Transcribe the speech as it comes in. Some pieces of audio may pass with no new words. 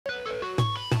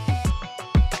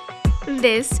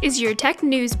This is your tech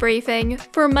news briefing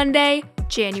for Monday,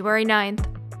 January 9th.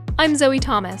 I'm Zoe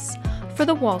Thomas for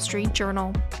the Wall Street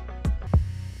Journal.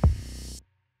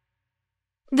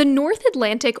 The North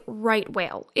Atlantic right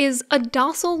whale is a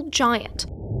docile giant.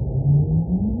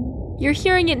 You're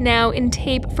hearing it now in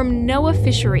tape from NOAA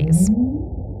Fisheries.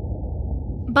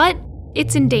 But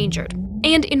it's endangered,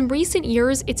 and in recent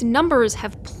years, its numbers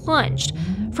have plunged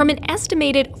from an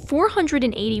estimated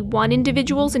 481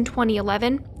 individuals in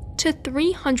 2011 to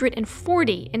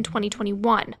 340 in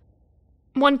 2021.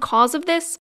 One cause of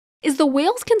this is the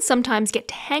whales can sometimes get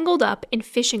tangled up in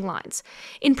fishing lines,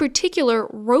 in particular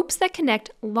ropes that connect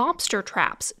lobster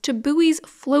traps to buoys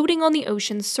floating on the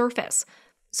ocean's surface.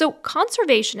 So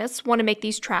conservationists want to make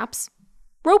these traps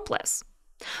ropeless.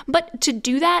 But to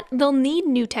do that, they'll need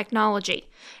new technology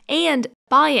and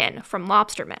buy-in from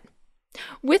lobstermen.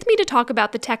 With me to talk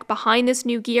about the tech behind this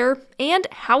new gear and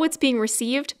how it's being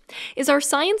received is our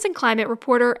science and climate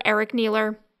reporter, Eric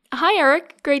Niiler. Hi,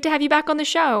 Eric. Great to have you back on the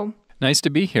show. Nice to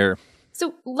be here.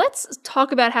 So let's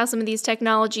talk about how some of these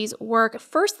technologies work.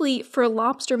 Firstly, for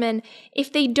lobstermen,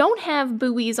 if they don't have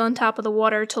buoys on top of the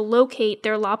water to locate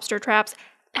their lobster traps,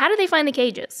 how do they find the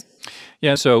cages?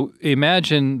 Yeah, so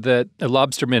imagine that a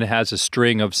lobsterman has a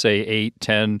string of, say, 8,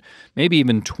 10, maybe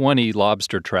even 20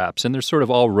 lobster traps, and they're sort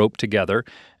of all roped together.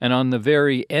 And on the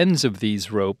very ends of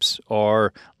these ropes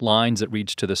are lines that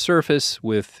reach to the surface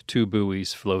with 2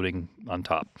 buoys floating on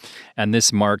top. And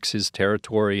this marks his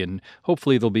territory, and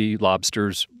hopefully there'll be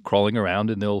lobsters crawling around,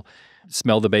 and they'll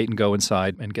smell the bait and go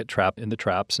inside and get trapped in the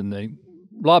traps, and the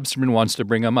lobsterman wants to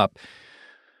bring them up.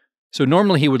 So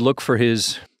normally he would look for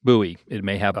his buoy. It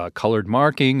may have a colored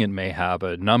marking, it may have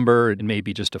a number, it may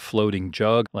be just a floating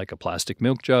jug, like a plastic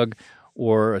milk jug,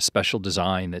 or a special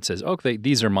design that says, okay,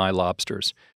 these are my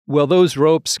lobsters. Well, those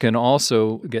ropes can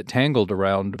also get tangled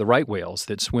around the right whales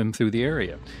that swim through the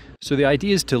area. So the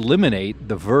idea is to eliminate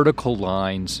the vertical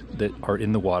lines that are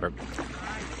in the water.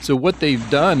 So what they've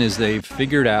done is they've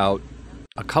figured out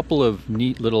a couple of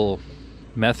neat little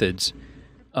methods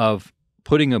of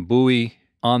putting a buoy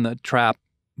on the trap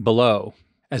below.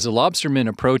 As the lobsterman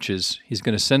approaches, he's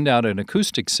going to send out an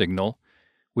acoustic signal,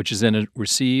 which is then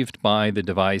received by the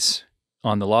device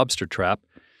on the lobster trap.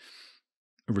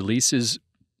 It releases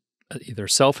either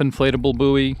self-inflatable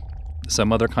buoy,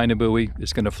 some other kind of buoy.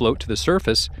 It's going to float to the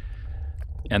surface,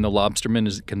 and the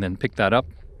lobsterman can then pick that up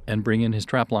and bring in his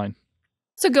trap line.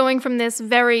 So going from this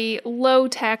very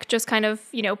low-tech, just kind of,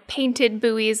 painted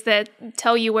buoys that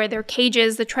tell you where their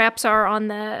cages, the traps are on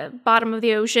the bottom of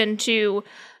the ocean, to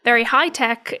very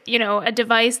high-tech, a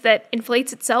device that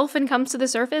inflates itself and comes to the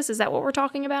surface. Is that what we're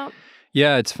talking about?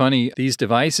 Yeah, it's funny. These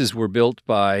devices were built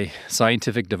by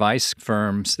scientific device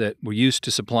firms that were used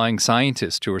to supplying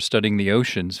scientists who are studying the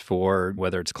oceans for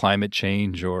whether it's climate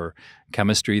change or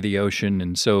chemistry of the ocean.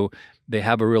 And so they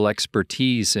have a real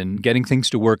expertise in getting things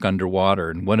to work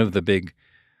underwater. And one of the big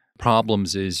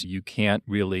problems is you can't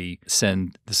really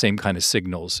send the same kind of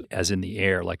signals as in the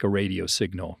air, like a radio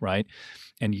signal, right?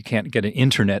 And you can't get an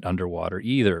internet underwater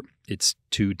either. It's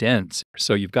too dense.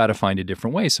 So you've got to find a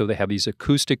different way. So they have these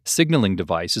acoustic signaling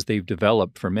devices they've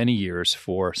developed for many years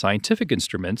for scientific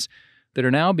instruments that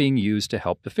are now being used to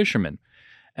help the fishermen.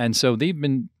 And so they've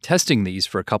been testing these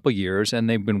for a couple years, and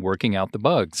they've been working out the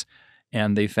bugs.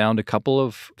 And they found a couple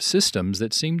of systems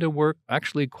that seem to work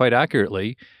actually quite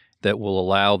accurately that will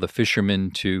allow the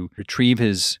fisherman to retrieve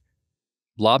his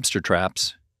lobster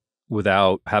traps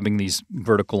without having these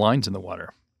vertical lines in the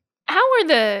water. How are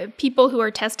the people who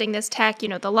are testing this tech, the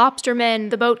lobstermen,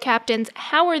 the boat captains,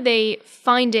 how are they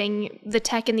finding the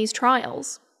tech in these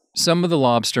trials? Some of the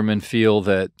lobstermen feel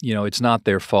that, it's not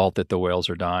their fault that the whales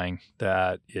are dying,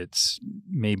 that it's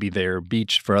maybe they're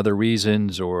beached for other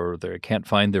reasons or they can't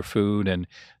find their food. And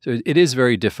so it is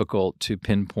very difficult to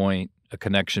pinpoint a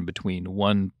connection between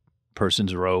one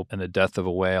person's rope and the death of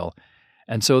a whale.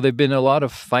 And so there've been a lot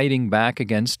of fighting back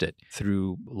against it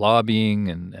through lobbying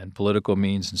and political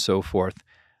means and so forth.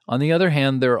 On the other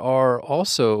hand, there are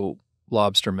also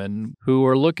lobstermen who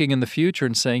are looking in the future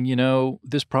and saying,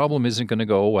 this problem isn't going to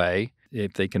go away.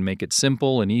 If they can make it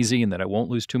simple and easy and that I won't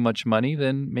lose too much money,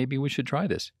 then maybe we should try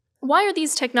this. Why are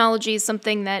these technologies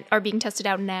something that are being tested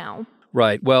out now?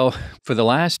 Right. Well, for the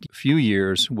last few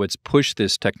years, what's pushed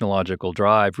this technological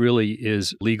drive really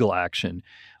is legal action.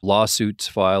 Lawsuits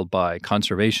filed by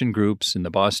conservation groups in the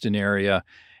Boston area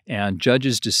and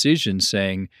judges' decisions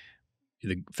saying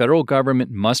the federal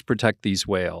government must protect these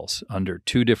whales under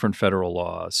 2 different federal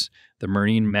laws, the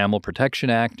Marine Mammal Protection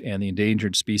Act and the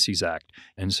Endangered Species Act.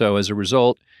 And so as a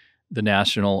result, the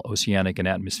National Oceanic and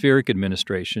Atmospheric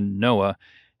Administration, NOAA,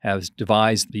 has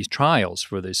devised these trials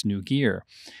for this new gear.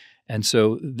 And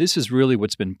so this is really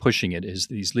what's been pushing it, is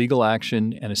these legal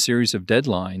action and a series of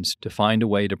deadlines to find a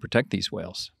way to protect these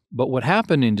whales. But what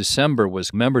happened in December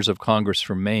was members of Congress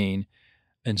from Maine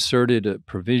inserted a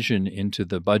provision into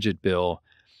the budget bill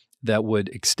that would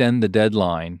extend the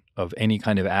deadline of any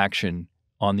kind of action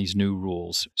on these new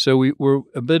rules. So we're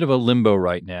a bit of a limbo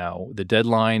right now. The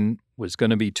deadline was going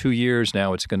to be 2 years.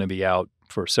 Now it's going to be out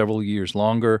for several years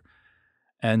longer.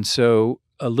 And so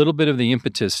a little bit of the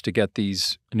impetus to get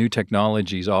these new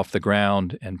technologies off the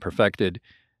ground and perfected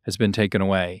has been taken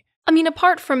away. I mean,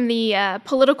 apart from the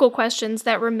political questions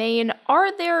that remain,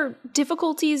 are there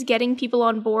difficulties getting people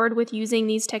on board with using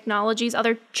these technologies?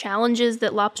 Other challenges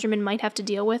that lobstermen might have to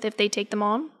deal with if they take them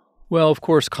on? Well, of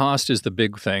course, cost is the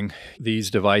big thing.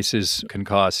 These devices can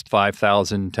cost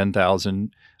 $5,000, $10,000,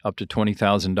 up to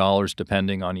 $20,000,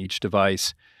 depending on each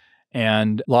device.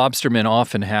 And lobstermen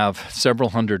often have several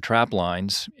hundred trap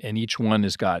lines, and each one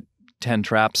has got 10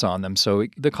 traps on them. So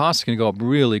the cost can go up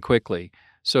really quickly.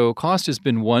 So cost has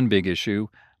been one big issue,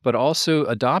 but also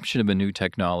adoption of a new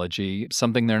technology,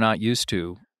 something they're not used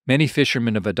to. Many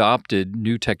fishermen have adopted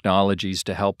new technologies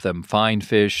to help them find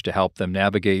fish, to help them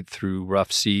navigate through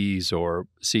rough seas or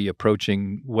see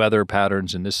approaching weather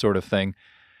patterns and this sort of thing.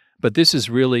 But this is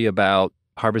really about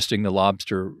harvesting the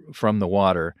lobster from the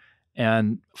water.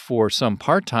 And for some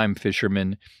part-time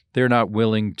fishermen, they're not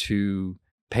willing to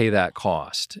pay that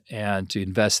cost and to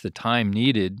invest the time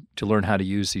needed to learn how to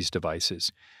use these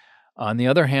devices. On the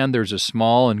other hand, there's a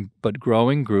small but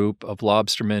growing group of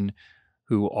lobstermen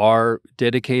who are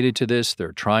dedicated to this.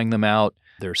 They're trying them out.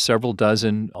 There are several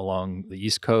dozen along the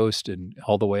East Coast and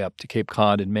all the way up to Cape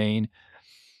Cod in Maine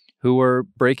who are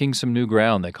breaking some new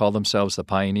ground. They call themselves the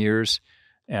pioneers,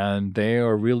 and they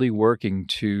are really working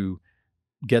to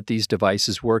get these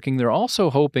devices working. They're also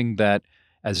hoping that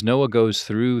as NOAA goes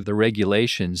through the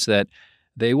regulations, that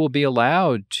they will be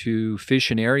allowed to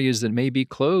fish in areas that may be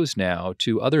closed now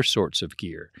to other sorts of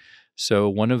gear. So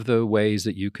one of the ways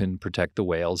that you can protect the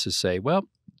whales is say, well,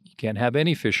 you can't have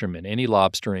any fishermen, any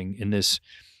lobstering in this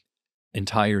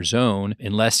entire zone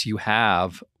unless you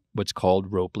have what's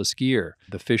called ropeless gear.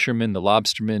 The fishermen, the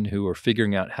lobstermen who are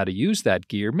figuring out how to use that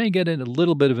gear may get a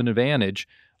little bit of an advantage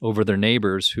over their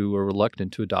neighbors who are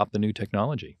reluctant to adopt the new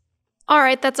technology. All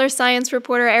right, that's our science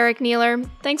reporter, Eric Niiler.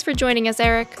 Thanks for joining us,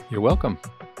 Eric. You're welcome.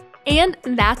 And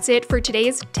that's it for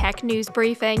today's Tech News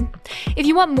Briefing. If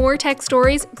you want more tech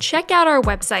stories, check out our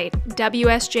website,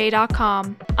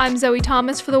 WSJ.com. I'm Zoe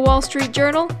Thomas for the Wall Street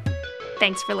Journal.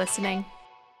 Thanks for listening.